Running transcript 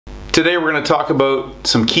Today we're going to talk about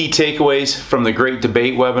some key takeaways from the Great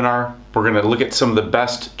Debate webinar. We're going to look at some of the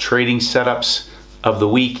best trading setups of the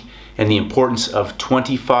week and the importance of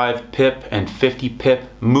 25 pip and 50 pip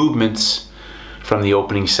movements from the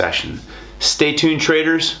opening session. Stay tuned,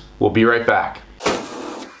 traders. We'll be right back.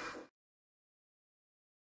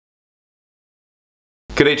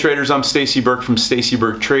 G'day traders, I'm Stacey Burke from Stacey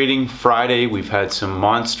Burke Trading. Friday we've had some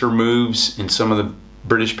monster moves in some of the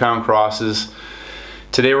British pound crosses.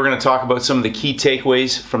 Today we're going to talk about some of the key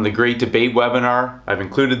takeaways from the Great Debate webinar. I've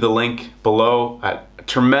included the link below. A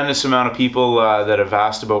tremendous amount of people that have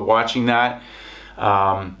asked about watching that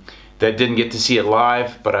didn't get to see it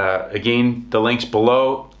live, but again, the link's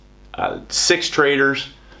below. 6 traders: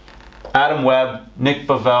 Adam Webb, Nick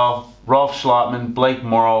Bavell, Rolf Schlotman, Blake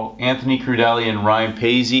Morrow, Anthony Crudelli, and Ryan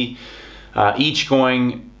Paisley, each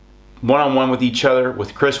going one-on-one with each other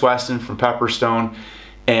with Chris Weston from Pepperstone,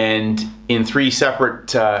 and in 3 separate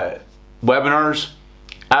webinars.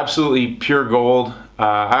 Absolutely pure gold.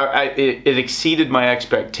 It exceeded my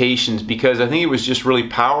expectations because I think it was just really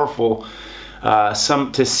powerful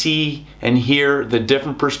to see and hear the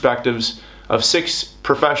different perspectives of 6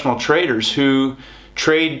 professional traders who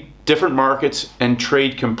trade different markets and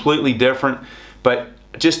trade completely different, but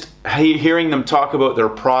just hearing them talk about their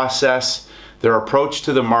process, their approach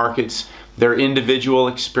to the markets, their individual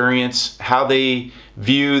experience, how they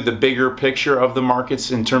view the bigger picture of the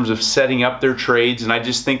markets in terms of setting up their trades. And I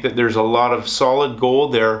just think that there's a lot of solid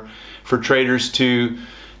gold there for traders to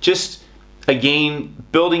just, again,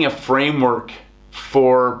 building a framework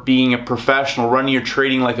for being a professional, running your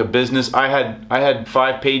trading like a business. I had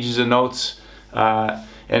 5 pages of notes, and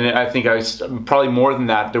I think I was probably more than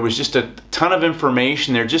that. There was just a ton of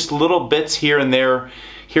information there, just little bits here and there,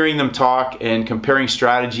 hearing them talk and comparing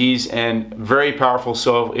strategies, and very powerful.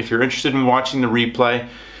 So if you're interested in watching the replay,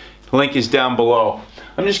 the link is down below.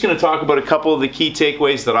 I'm just going to talk about a couple of the key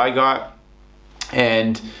takeaways that I got,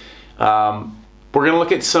 and we're going to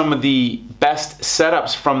look at some of the best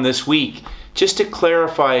setups from this week. Just to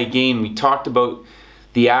clarify again, we talked about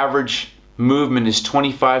the average movement is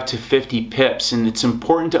 25 to 50 pips, and it's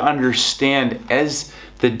important to understand as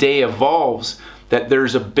the day evolves that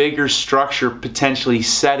there's a bigger structure potentially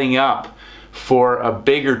setting up for a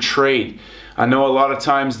bigger trade. I know a lot of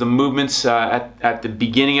times the movements at the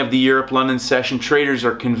beginning of the Europe-London session, traders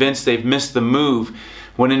are convinced they've missed the move,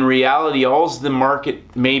 when in reality all the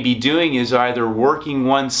market may be doing is either working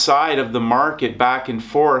one side of the market back and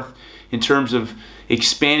forth in terms of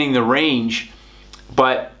expanding the range,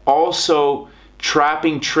 but also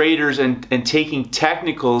trapping traders and taking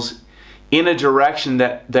technicals in a direction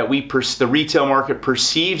that the retail market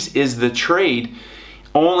perceives is the trade,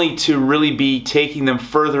 only to really be taking them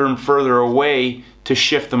further and further away to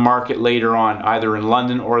shift the market later on, either in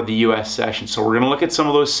London or the US session. So we're going to look at some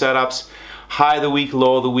of those setups. High of the week,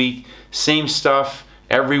 low of the week, same stuff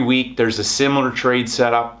every week. There's a similar trade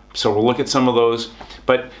setup, so we'll look at some of those.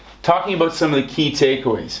 But talking about some of the key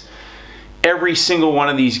takeaways, every single one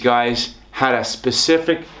of these guys had a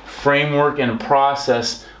specific framework and a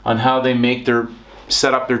process on how they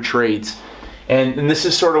set up their trades. And this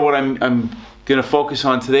is sort of what I'm going to focus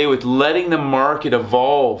on today, with letting the market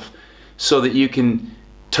evolve so that you can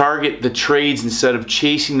target the trades instead of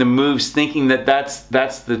chasing the moves thinking that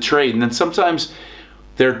that's the trade. And then sometimes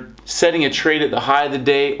they're setting a trade at the high of the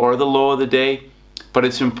day or the low of the day, but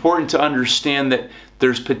it's important to understand that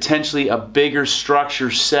there's potentially a bigger structure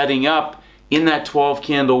setting up in that 12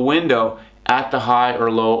 candle window at the high or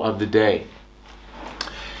low of the day.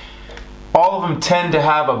 All of them tend to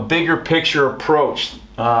have a bigger picture approach,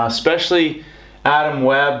 especially Adam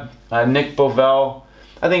Webb, Nick Bavell.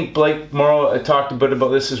 I think Blake Morrow talked a bit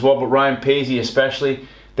about this as well, but Ryan Paisley especially.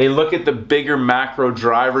 They look at the bigger macro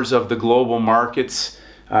drivers of the global markets,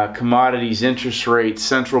 commodities, interest rates,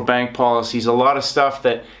 central bank policies, a lot of stuff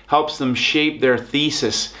that helps them shape their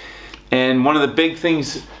thesis. And one of the big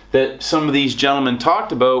things that some of these gentlemen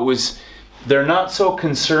talked about was they're not so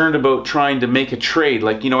concerned about trying to make a trade.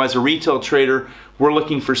 Like, you know, as a retail trader, we're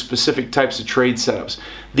looking for specific types of trade setups.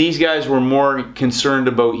 These guys were more concerned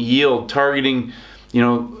about yield, targeting, you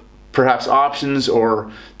know, perhaps options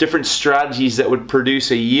or different strategies that would produce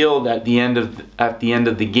a yield at the end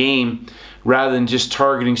of the game, rather than just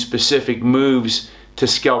targeting specific moves to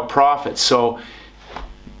scalp profits. So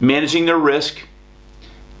managing their risk,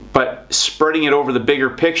 but spreading it over the bigger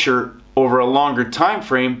picture over a longer time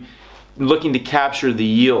frame, looking to capture the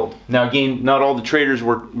yield. Now again, not all the traders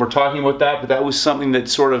were talking about that, but that was something that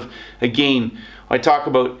sort of, again, I talk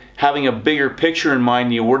about having a bigger picture in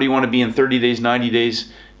mind. You know, where do you want to be in 30 days, 90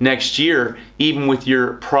 days, next year, even with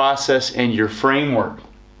your process and your framework.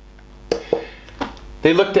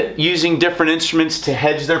 They looked at using different instruments to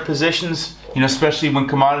hedge their positions, especially when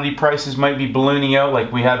commodity prices might be ballooning out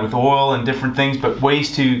like we had with oil and different things, but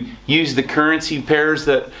ways to use the currency pairs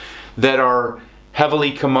that are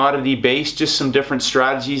heavily commodity based, just some different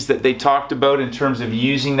strategies that they talked about in terms of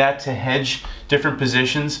using that to hedge different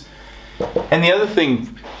positions. And the other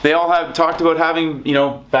thing, they all have talked about having,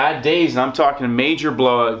 bad days, and I'm talking major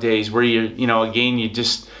blowout days where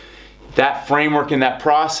that framework and that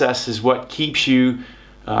process is what keeps you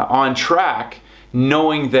on track,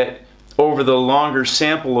 knowing that over the longer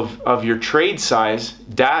sample of your trade size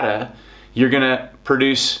data, you're going to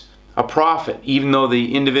produce a profit. Even though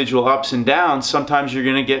the individual ups and downs, sometimes you're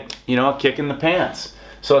going to get, a kick in the pants.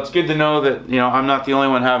 So it's good to know that, I'm not the only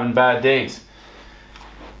one having bad days.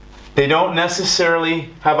 They don't necessarily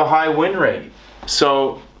have a high win rate.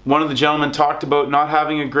 So one of the gentlemen talked about not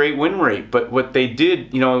having a great win rate, but what they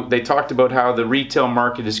did, they talked about how the retail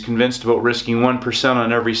market is convinced about risking 1%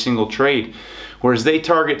 on every single trade, whereas they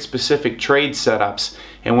target specific trade setups.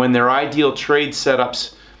 And when their ideal trade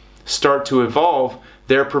setups start to evolve,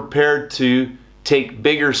 they're prepared to take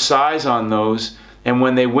bigger size on those, and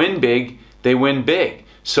when they win big, they win big.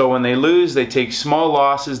 So when they lose, they take small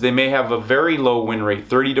losses. They may have a very low win rate,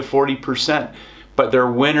 30 to 40%, but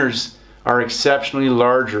their winners are exceptionally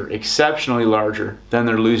larger than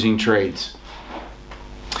their losing trades.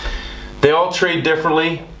 They all trade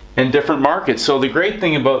differently in different markets. So the great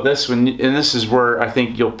thing about this one, and this is where I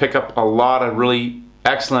think you'll pick up a lot of really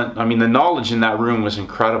excellent, the knowledge in that room was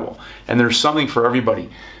incredible, and there's something for everybody.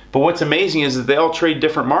 But what's amazing is that they all trade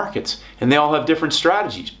different markets, and they all have different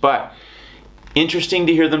strategies. But interesting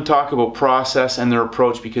to hear them talk about process and their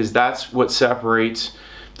approach, because that's what separates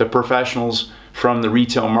the professionals from the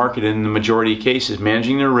retail market in the majority of cases,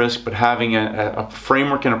 managing their risk, but having a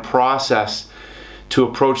framework and a process to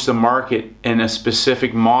approach the market in a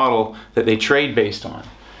specific model that they trade based on.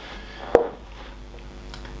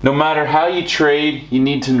 No matter how you trade, you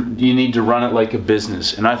need to run it like a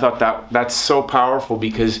business. And I thought that's so powerful,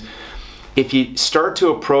 because if you start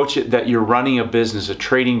to approach it that you're running a business, a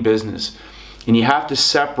trading business, and you have to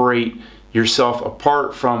separate yourself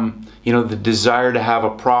apart from the desire to have a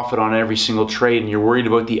profit on every single trade, and you're worried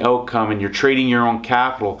about the outcome, and you're trading your own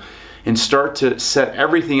capital, and start to set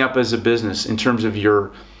everything up as a business in terms of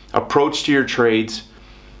your approach to your trades,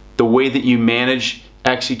 the way that you manage,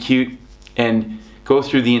 execute, and go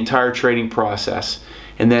through the entire trading process,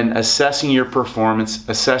 and then assessing your performance,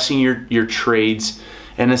 assessing your trades,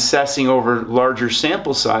 and assessing over larger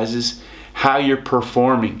sample sizes how you're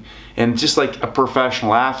performing. And just like a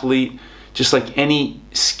professional athlete, just like any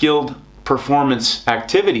skilled performance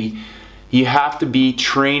activity, you have to be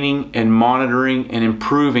training and monitoring and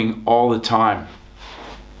improving all the time.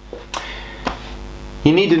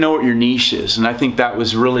 You need to know what your niche is, and I think that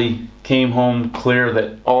was really came home clear,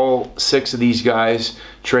 that all 6 of these guys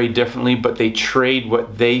trade differently, but they trade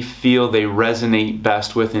what they feel they resonate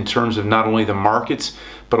best with in terms of not only the markets,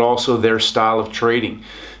 but also their style of trading.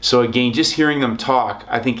 So again, just hearing them talk,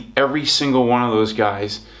 I think every single one of those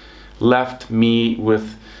guys left me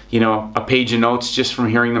with a page of notes just from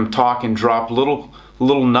hearing them talk, and drop little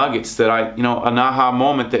nuggets that an aha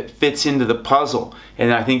moment that fits into the puzzle,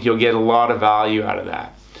 and I think you'll get a lot of value out of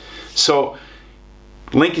that. So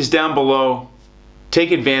link is down below.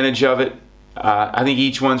 Take advantage of it. I think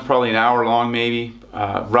each one's probably an hour long, maybe,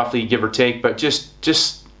 roughly, give or take, but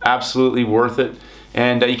just absolutely worth it,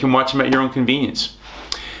 and you can watch them at your own convenience.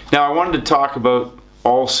 Now, I wanted to talk about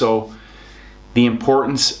also the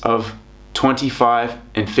importance of 25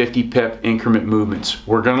 and 50 pip increment movements.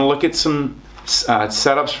 We're going to look at some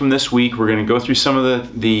setups from this week. We're going to go through some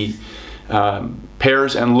of the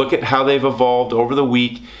pairs and look at how they've evolved over the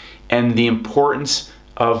week, and the importance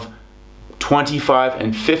of 25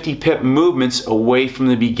 and 50 pip movements away from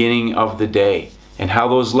the beginning of the day, and how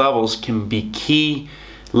those levels can be key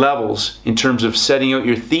levels in terms of setting out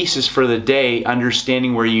your thesis for the day,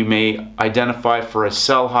 understanding where you may identify for a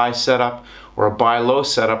sell high setup or a buy low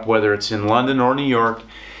setup, whether it's in London or New York,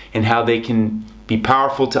 and how they can be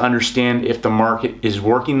powerful to understand if the market is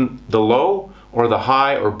working the low or the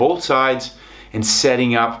high or both sides, and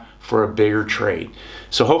setting up for a bigger trade.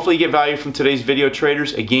 So hopefully you get value from today's video,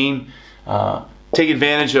 traders. Again, take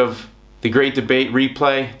advantage of the great debate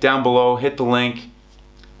replay down below. Hit the link.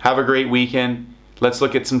 Have a great weekend. Let's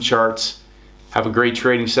look at some charts. Have a great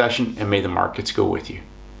trading session, and may the markets go with you.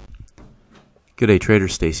 Good day,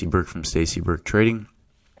 traders. Stacey Burke from Stacey Burke Trading.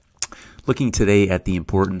 Looking today at the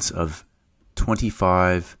importance of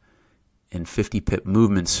 25 and 50 pip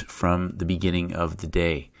movements from the beginning of the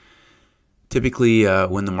day. Typically,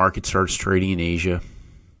 when the market starts trading in Asia,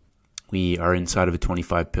 we are inside of a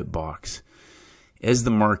 25 pip box. as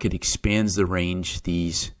the market expands the range,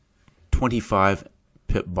 these 25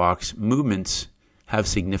 pip box movements have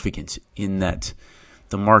significance in that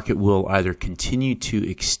the market will either continue to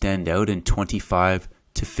extend out, and 25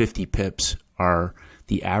 to 50 pips are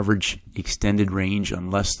the average extended range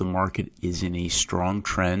unless the market is in a strong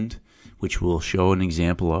trend, which we'll show an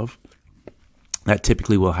example of. That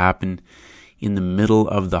typically will happen in the middle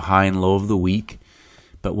of the high and low of the week.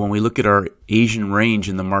 But when we look at our Asian range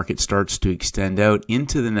and the market starts to extend out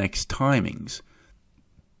into the next timings,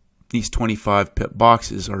 these 25 pip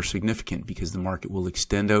boxes are significant because the market will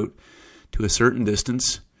extend out to a certain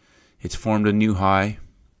distance. It's formed a new high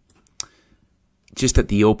just at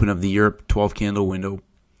the open of the Europe 12 candle window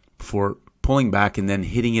before pulling back and then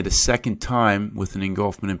hitting it a second time with an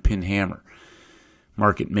engulfment and pin hammer.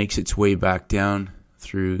 Market makes its way back down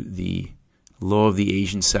through the low of the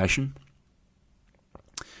Asian session,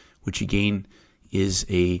 which again is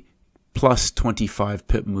a plus 25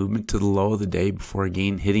 pip movement to the low of the day before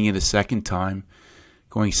again hitting it a second time,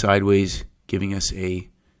 going sideways, giving us a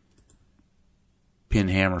pin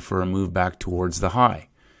hammer for a move back towards the high.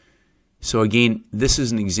 So again, this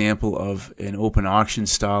is an example of an open auction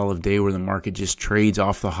style of day where the market just trades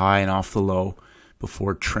off the high and off the low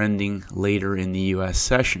before trending later in the US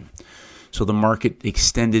session. So the market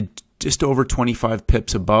extended just over 25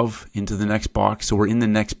 pips above into the next box. So we're in the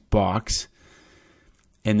next box,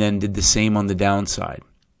 and then did the same on the downside.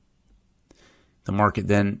 The market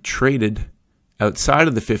then traded outside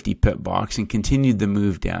of the 50 pip box and continued the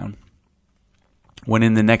move down. When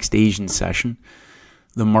in the next Asian session,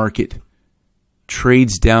 the market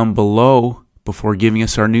trades down below before giving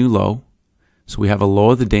us our new low. So we have a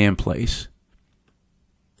low of the day in place.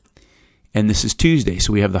 And this is Tuesday,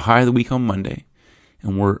 so we have the high of the week on Monday,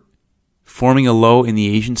 and we're forming a low in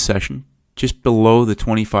the Asian session just below the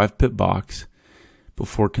 25 pip box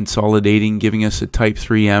before consolidating, giving us a type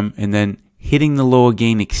 3M, and then hitting the low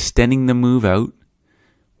again, extending the move out.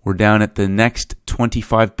 We're down at the next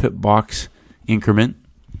 25 pip box increment.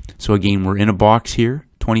 So again, we're in a box here,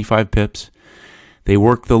 25 pips. They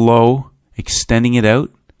work the low, extending it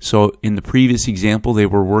out. So in the previous example, they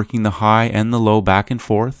were working the high and the low back and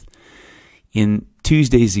forth. In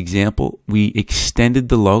Tuesday's example, we extended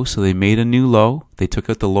the low, so they made a new low. They took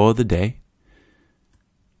out the low of the day.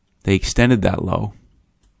 They extended that low,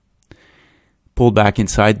 pulled back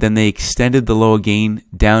inside, then they extended the low again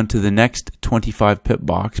down to the next 25 pip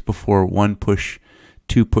box before one push,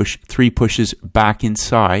 two push, three pushes back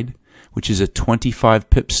inside, which is a 25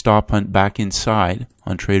 pip stop hunt back inside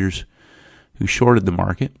on traders who shorted the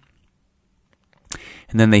market.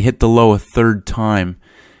 And then they hit the low a third time,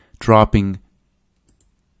 dropping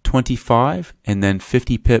 25 and then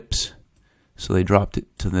 50 pips. So they dropped it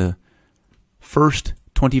to the first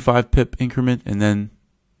 25 pip increment and then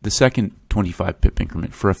the second 25 pip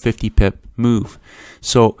increment for a 50 pip move.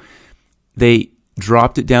 So they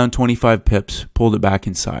dropped it down 25 pips, pulled it back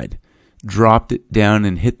inside, dropped it down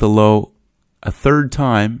and hit the low a third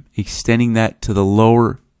time, extending that to the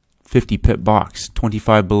lower 50 pip box,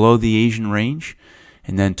 25 below the Asian range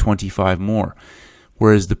and then 25 more.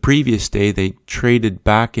 Whereas the previous day, they traded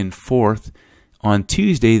back and forth. On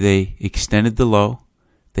Tuesday, they extended the low,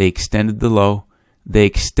 they extended the low, they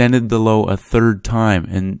extended the low a third time.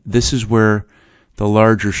 And this is where the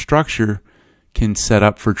larger structure can set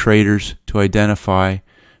up for traders to identify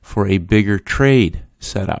for a bigger trade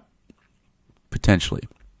setup, potentially.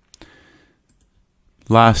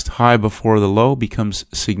 Last high before the low becomes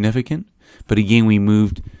significant. But again, we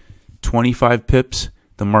moved 25 pips,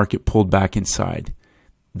 the market pulled back inside.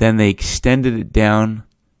 Then they extended it down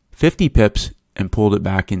 50 pips and pulled it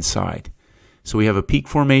back inside. So we have a peak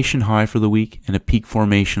formation high for the week and a peak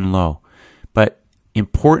formation low. But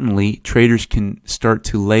importantly, traders can start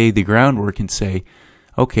to lay the groundwork and say,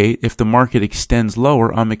 okay, if the market extends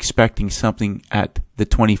lower, I'm expecting something at the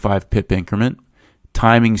 25 pip increment.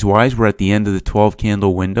 Timings wise, we're at the end of the 12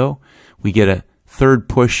 candle window. We get a third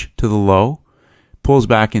push to the low, pulls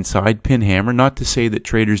back inside, pin hammer. Not to say that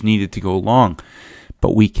traders needed to go long,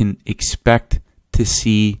 but we can expect to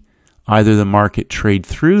see either the market trade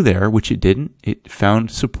through there, which it didn't. It found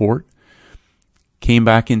support, came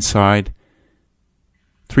back inside,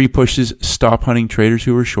 three pushes, stop hunting traders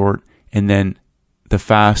who were short, and then the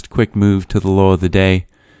fast, quick move to the low of the day,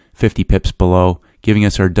 50 pips below, giving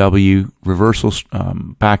us our W reversal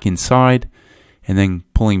back inside, and then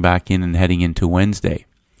pulling back in and heading into Wednesday.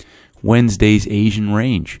 Wednesday's Asian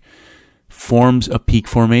range forms a peak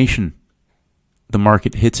formation. The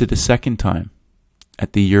market hits it a second time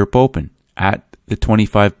at the Europe Open at the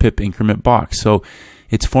 25 pip increment box. So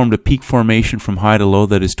it's formed a peak formation from high to low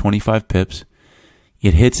that is 25 pips.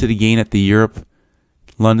 It hits it again at the Europe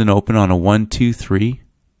London open on a 1, 2, 3.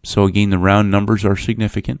 So again, the round numbers are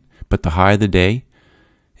significant, but the high of the day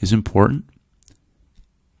is important.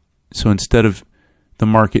 So instead of the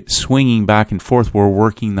market swinging back and forth, we're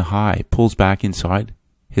working the high. Pulls back inside,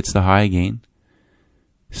 hits the high again.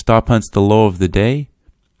 Stop hunts the low of the day.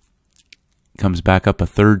 Comes back up a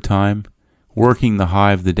third time, working the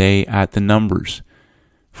high of the day at the numbers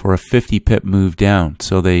for a 50 pip move down.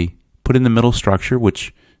 So they put in the middle structure,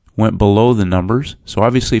 which went below the numbers. So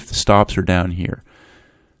obviously if the stops are down here,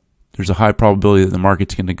 there's a high probability that the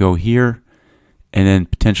market's going to go here and then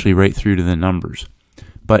potentially right through to the numbers.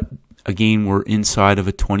 But again, we're inside of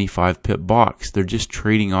a 25 pip box. They're just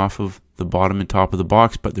trading off of the bottom and top of the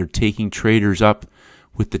box, but they're taking traders up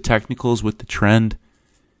with the technicals, with the trend,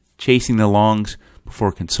 chasing the longs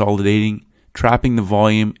before consolidating, trapping the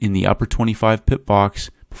volume in the upper 25 pip box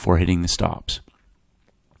before hitting the stops.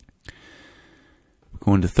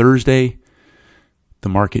 Going to Thursday, the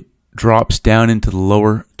market drops down into the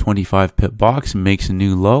lower 25 pip box and makes a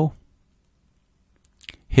new low.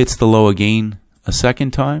 Hits the low again a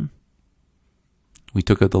second time. We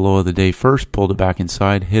took out the low of the day first, pulled it back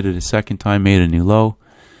inside, hit it a second time, made a new low,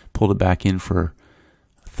 pulled it back in for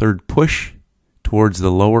a third push towards the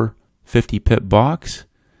lower 50 pip box.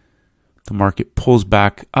 The market pulls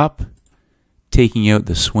back up, taking out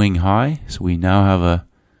the swing high. So we now have a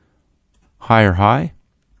higher high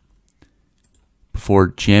before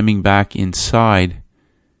jamming back inside,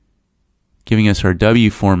 giving us our W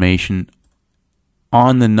formation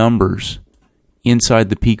on the numbers inside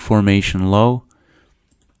the peak formation low.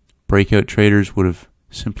 Breakout traders would have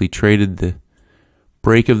simply traded the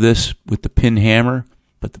break of this with the pin hammer,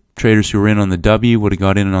 but the traders who were in on the W would have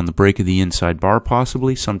got in on the break of the inside bar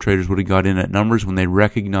possibly. Some traders would have got in at numbers when they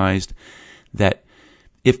recognized that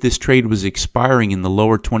if this trade was expiring in the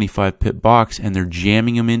lower 25 pip box and they're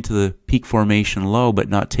jamming them into the peak formation low but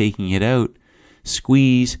not taking it out,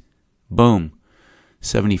 squeeze, boom,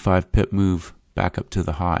 75 pip move back up to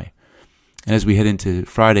the high. And as we head into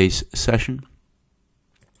Friday's session,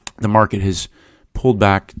 the market has pulled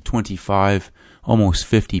back 25, almost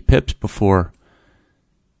 50 pips before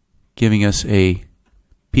giving us a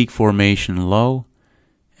peak formation low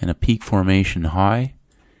and a peak formation high.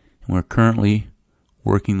 And we're currently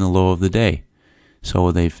working the low of the day.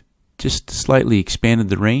 So they've just slightly expanded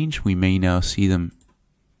the range. We may now see them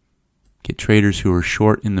get traders who are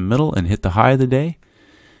short in the middle and hit the high of the day.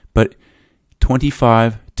 But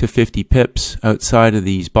 25 to 50 pips outside of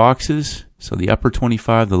these boxes, so the upper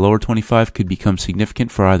 25, the lower 25, could become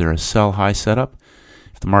significant for either a sell high setup.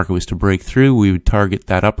 If the market was to break through, we would target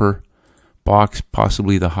that upper box,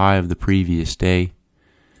 possibly the high of the previous day,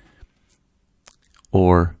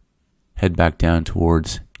 or head back down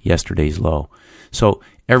towards yesterday's low. So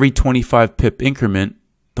every 25 pip increment,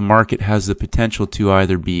 the market has the potential to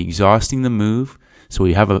either be exhausting the move. So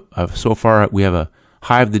we have so far we have a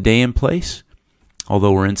high of the day in place.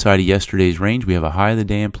 Although we're inside of yesterday's range, we have a high of the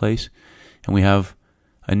day in place, and we have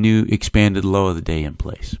a new expanded low of the day in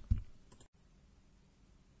place.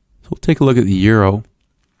 So we'll take a look at the euro.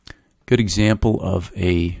 Good example of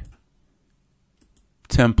a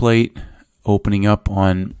template opening up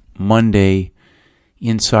on Monday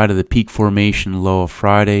inside of the peak formation low of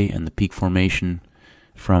Friday and the peak formation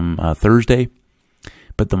from Thursday.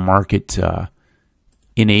 But the market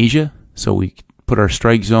in Asia, so we put our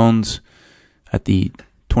strike zones at the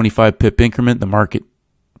 25 pip increment. The market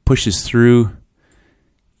pushes through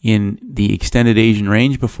in the extended Asian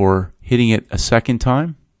range before hitting it a second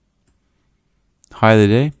time, high of the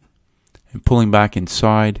day, and pulling back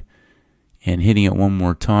inside and hitting it one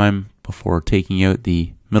more time before taking out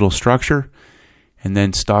the middle structure and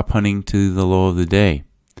then stop hunting to the low of the day.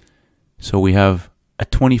 So we have a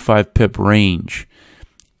 25 pip range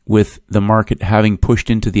with the market having pushed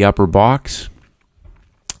into the upper box,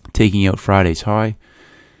 taking out Friday's high,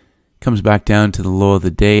 comes back down to the low of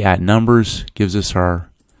the day at numbers, gives us our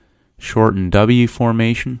shortened W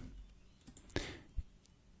formation.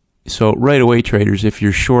 So right away, traders, if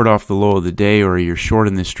you're short off the low of the day or you're short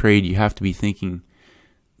in this trade, you have to be thinking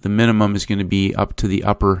the minimum is going to be up to the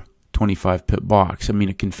upper 25 pip box. I mean,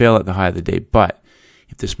 it can fail at the high of the day, but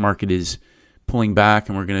if this market is pulling back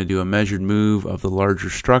and we're going to do a measured move of the larger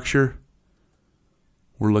structure,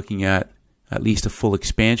 we're looking at least a full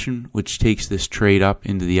expansion, which takes this trade up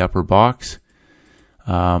into the upper box.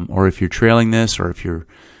 Or if you're trailing this, or if you're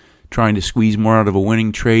trying to squeeze more out of a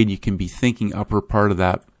winning trade, you can be thinking upper part of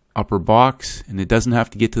that upper box, and it doesn't have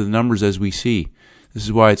to get to the numbers as we see. This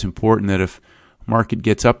is why it's important that if market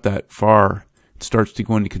gets up that far, it starts to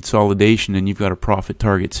go into consolidation, and you've got a profit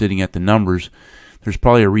target sitting at the numbers, there's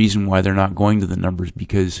probably a reason why they're not going to the numbers,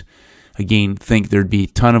 because Again, think there'd be a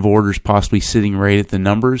ton of orders possibly sitting right at the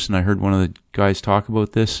numbers, and I heard one of the guys talk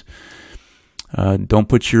about this. Don't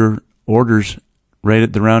put your orders right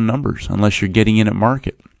at the round numbers unless you're getting in at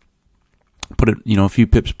market. Put it, a few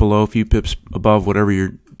pips below, a few pips above, whatever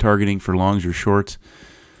you're targeting for longs or shorts.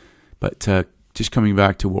 But just coming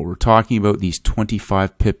back to what we're talking about, these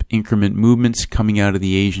 25 pip increment movements coming out of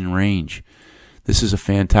the Asian range. This is a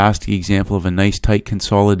fantastic example of a nice tight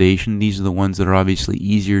consolidation. These are the ones that are obviously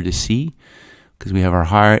easier to see because we have our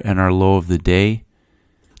high and our low of the day.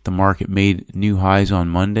 The market made new highs on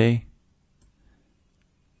Monday.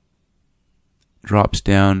 Drops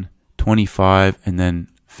down 25 and then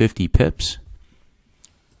 50 pips.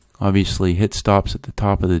 Obviously hit stops at the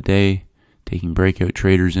top of the day, taking breakout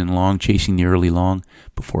traders in long, chasing the early long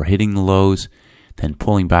before hitting the lows, then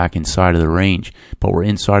pulling back inside of the range. But we're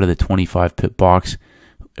inside of the 25 pip box.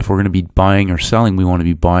 If we're going to be buying or selling, we want to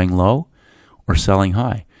be buying low or selling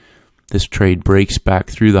high. This trade breaks back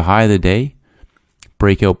through the high of the day,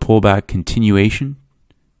 breakout pullback continuation,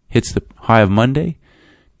 hits the high of Monday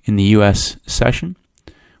in the US session,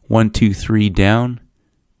 1, 2, 3 down,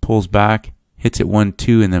 pulls back, hits it 1,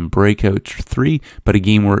 2, and then breakout 3. But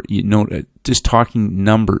again, we're just talking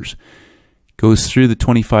numbers. Goes through the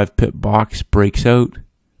 25 pip box, breaks out,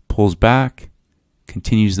 pulls back,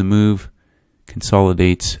 continues the move,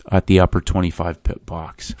 consolidates at the upper 25 pip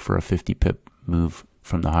box for a 50 pip move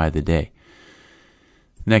from the high of the day.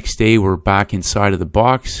 Next day, we're back inside of the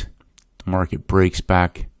box. The market breaks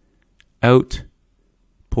back out,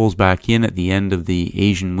 pulls back in at the end of the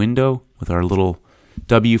Asian window with our little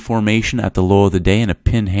W formation at the low of the day and a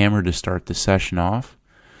pin hammer to start the session off.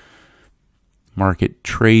 Market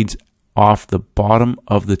trades off the bottom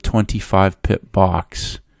of the 25 pip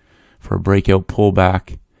box for a breakout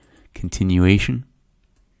pullback continuation.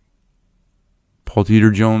 Paul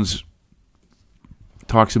Tudor Jones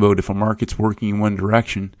talks about if a market's working in one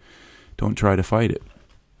direction, don't try to fight it.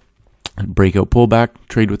 And breakout pullback,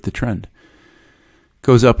 trade with the trend.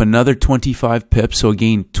 Goes up another 25 pips, so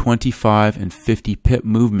again 25 and 50 pip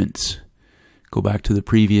movements. Go back to the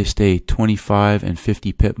previous day, 25 and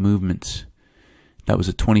 50 pip movements. That was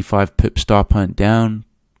a 25 pip stop hunt down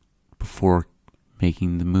before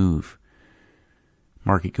making the move.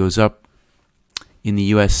 Market goes up in the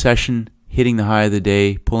US session, hitting the high of the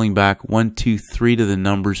day, pulling back 1, 2, 3 to the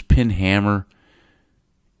numbers, pin hammer,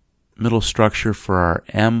 middle structure for our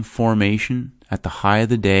M formation at the high of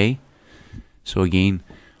the day. So again,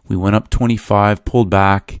 we went up 25, pulled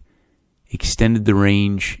back, extended the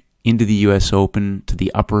range into the US Open to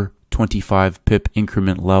the upper 25 pip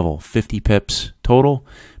increment level. 50 pips total,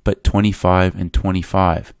 but 25 and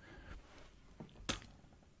 25.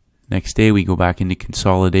 Next day, we go back into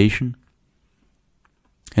consolidation.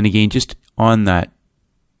 And again, just on that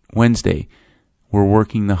Wednesday, we're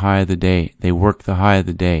working the high of the day. They worked the high of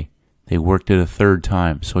the day. They worked it a third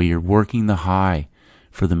time. So you're working the high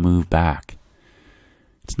for the move back.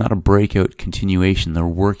 It's not a breakout continuation. They're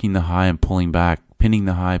working the high and pulling back, pinning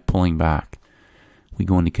the high, pulling back. We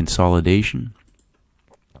go into consolidation.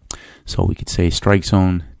 So we could say strike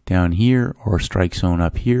zone down here or strike zone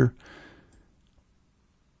up here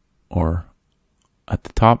or at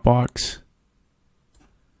the top box.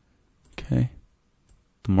 Okay.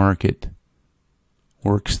 The market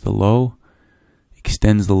works the low,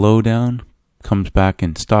 extends the low down, comes back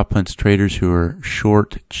and stop hunts traders who are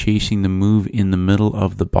short, chasing the move in the middle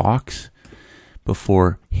of the box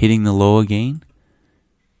before hitting the low again,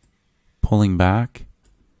 pulling back,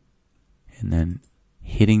 and then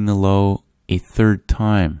hitting the low a third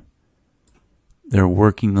time. They're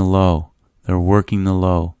working the low. They're working the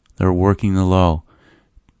low. They're working the low.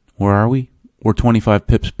 Where are we? We're 25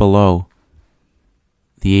 pips below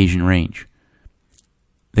the Asian range.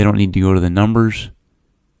 They don't need to go to the numbers.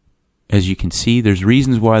 As you can see, there's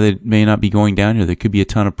reasons why they may not be going down here. There could be a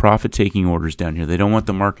ton of profit-taking orders down here. They don't want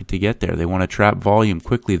the market to get there. They want to trap volume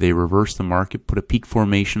quickly. They reverse the market, put a peak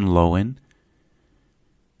formation low in,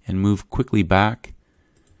 and move quickly back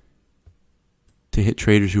to hit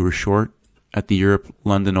traders who were short at the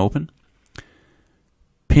Europe-London Open.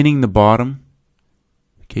 Pinning the bottom.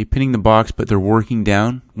 Okay, pinning the box, but they're working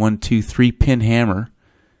down. 1, 2, 3, pin hammer.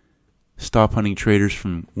 Stop hunting traders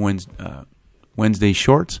from Wednesday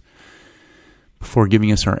shorts before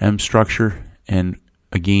giving us our M structure. And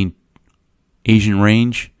again, Asian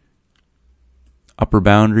range, upper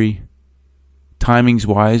boundary. Timings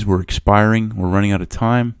wise, we're expiring. We're running out of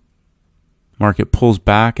time. Market pulls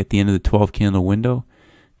back at the end of the 12 candle window.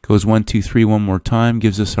 Goes 1, 2, 3 one more time.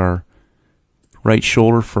 Gives us our right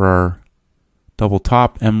shoulder for our double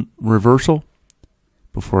top M reversal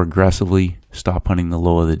before aggressively stop hunting the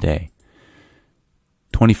low of the day.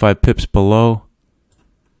 25 pips below,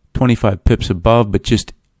 25 pips above, but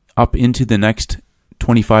just up into the next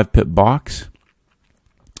 25 pip box.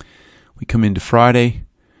 We come into Friday.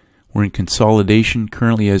 We're in consolidation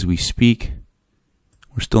currently as we speak.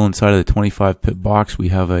 We're still inside of the 25 pip box. We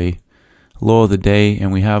have a low of the day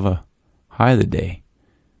and we have a high of the day.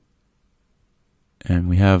 And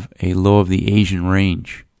we have a low of the Asian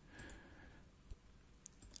range.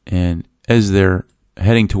 And as they're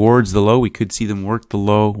heading towards the low, we could see them work the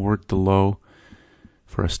low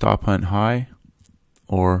for a stop hunt high,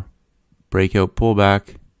 or breakout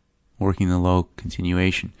pullback, working the low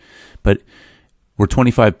continuation. But we're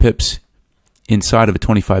 25 pips inside of a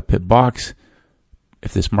 25 pip box.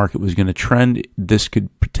 If this market was going to trend, this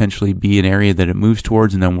could potentially be an area that it moves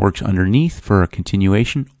towards and then works underneath for a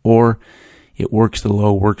continuation, or it works the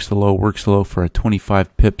low for a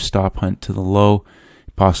 25 pip stop hunt to the low,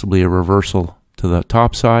 possibly a reversal to the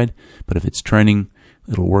top side. But if it's trending,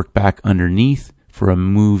 it'll work back underneath for a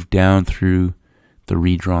move down through the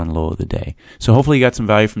redrawn low of the day. So hopefully you got some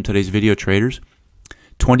value from today's video, traders.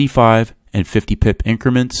 25 and 50 pip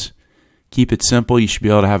increments. Keep it simple. You should be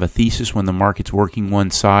able to have a thesis when the market's working one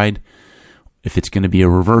side, if it's going to be a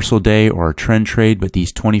reversal day or a trend trade. But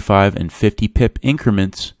these 25 and 50 pip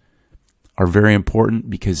increments are very important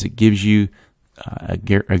because it gives you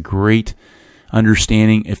a great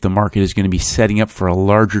understanding if the market is going to be setting up for a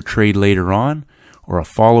larger trade later on, or a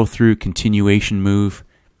follow-through continuation move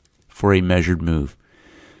for a measured move.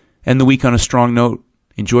 End the week on a strong note.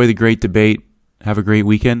 Enjoy the great debate. Have a great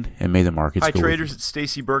weekend, and may the markets go with you. Hi traders, it's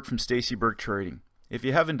Stacey Burke from Stacey Burke Trading. If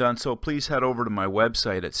you haven't done so, please head over to my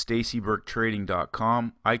website at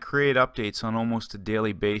staceyburketrading.com. I create updates on almost a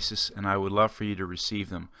daily basis, and I would love for you to receive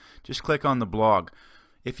them. Just click on the blog.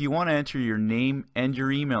 If you want to enter your name and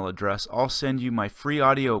your email address, I'll send you my free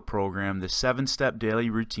audio program, the 7-Step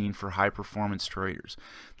Daily Routine for High Performance Traders.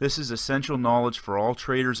 This is essential knowledge for all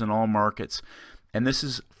traders in all markets, and this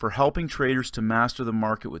is for helping traders to master the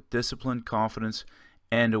market with discipline, confidence,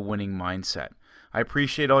 and a winning mindset. I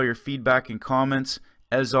appreciate all your feedback and comments.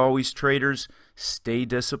 As always, traders, stay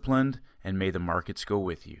disciplined, and may the markets go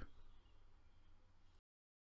with you.